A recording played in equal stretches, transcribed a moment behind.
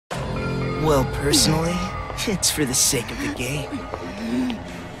Well, personally, it's for the sake of the game.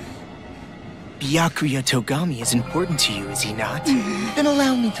 Byakuya Togami is important to you, is he not? Then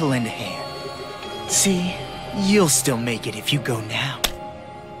allow me to lend a hand. See, you'll still make it if you go now.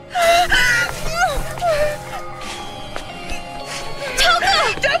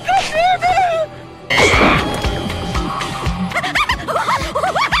 Toko! Don't go near me!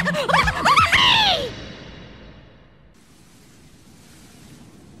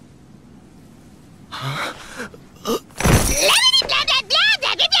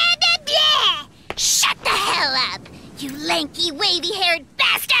 Shut the hell up, you lanky, wavy-haired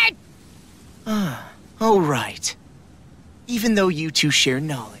bastard! Oh right. Even though you two share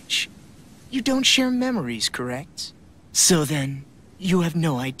knowledge, you don't share memories, correct? So then, you have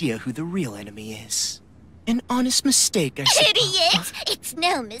no idea who the real enemy is. An honest mistake, I suppose. Idiot! It's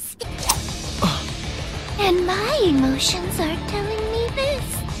no mistake. And my emotions are telling me this.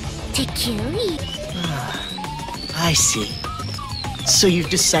 To kill you. I see. So you've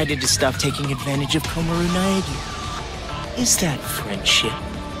decided to stop taking advantage of Komaru Naegi. Is that friendship?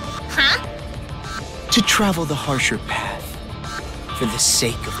 Huh? To travel the harsher path, for the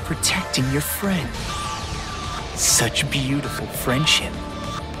sake of protecting your friend. Such beautiful friendship.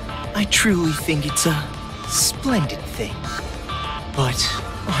 I truly think it's a splendid thing. But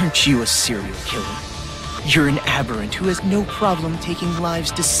aren't you a serial killer? You're an aberrant who has no problem taking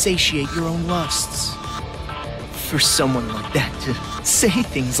lives to satiate your own lusts. For someone like that to say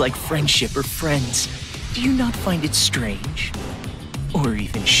things like friendship or friends, do you not find it strange? Or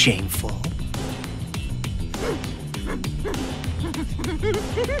even shameful?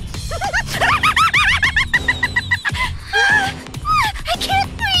 I can't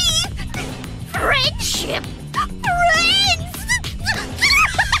breathe! Friendship! Friends!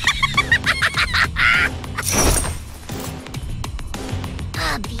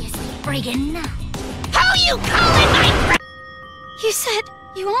 Obviously friggin' not. How you calling my friend? You said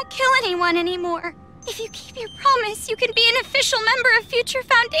you won't kill anyone anymore. If you keep your promise, you can be an official member of Future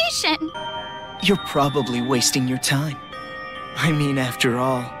Foundation. You're probably wasting your time. I mean, after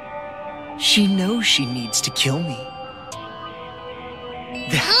all, she knows she needs to kill me.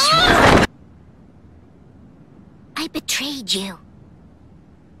 That's right. I betrayed you.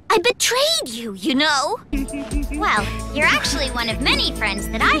 I betrayed you, you know? Well, you're actually one of many friends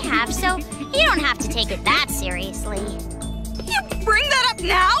that I have, so you don't have to take it that seriously. You bring that up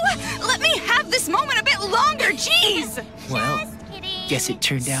now? Let me have this moment a bit longer, jeez! Well, Just kidding. guess it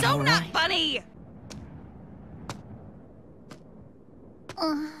turned out So all not right. funny!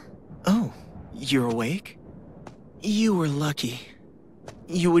 Oh, you're awake? You were lucky.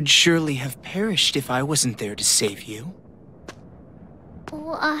 You would surely have perished if I wasn't there to save you.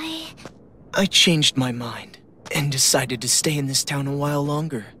 Why? I changed my mind and decided to stay in this town a while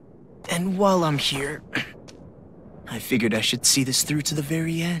longer. And while I'm here, I figured I should see this through to the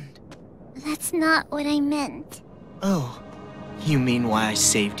very end. That's not what I meant. Oh, you mean why I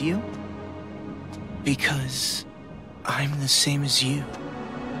saved you? Because I'm the same as you.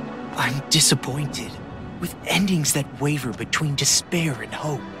 I'm disappointed, with endings that waver between despair and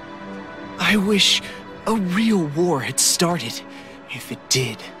hope. I wish a real war had started. If it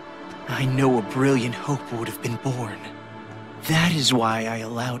did, I know a brilliant hope would have been born. That is why I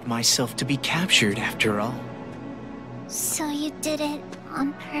allowed myself to be captured after all. So you did it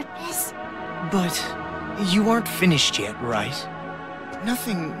on purpose? But you aren't finished yet, right?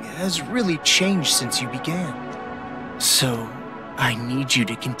 Nothing has really changed since you began. So I need you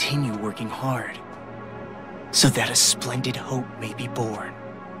to continue working hard, so that a splendid hope may be born.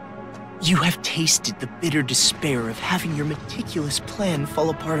 You have tasted the bitter despair of having your meticulous plan fall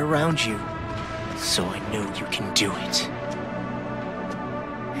apart around you, so I know you can do it.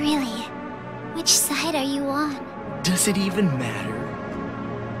 Really? Which side are you on? Does it even matter?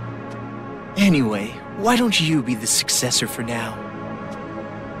 Anyway, why don't you be the successor for now?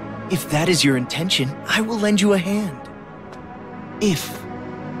 If that is your intention, I will lend you a hand. If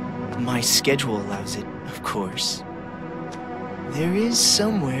my schedule allows it, of course. There is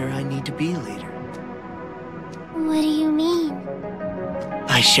somewhere I need to be later. What do you mean?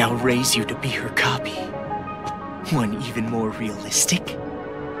 I shall raise you to be her copy. One even more realistic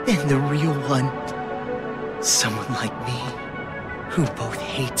than the real one. Someone like me, who both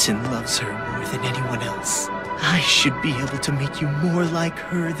hates and loves her more than anyone else. I should be able to make you more like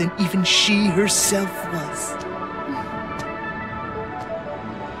her than even she herself was.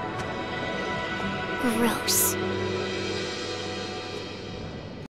 Gross.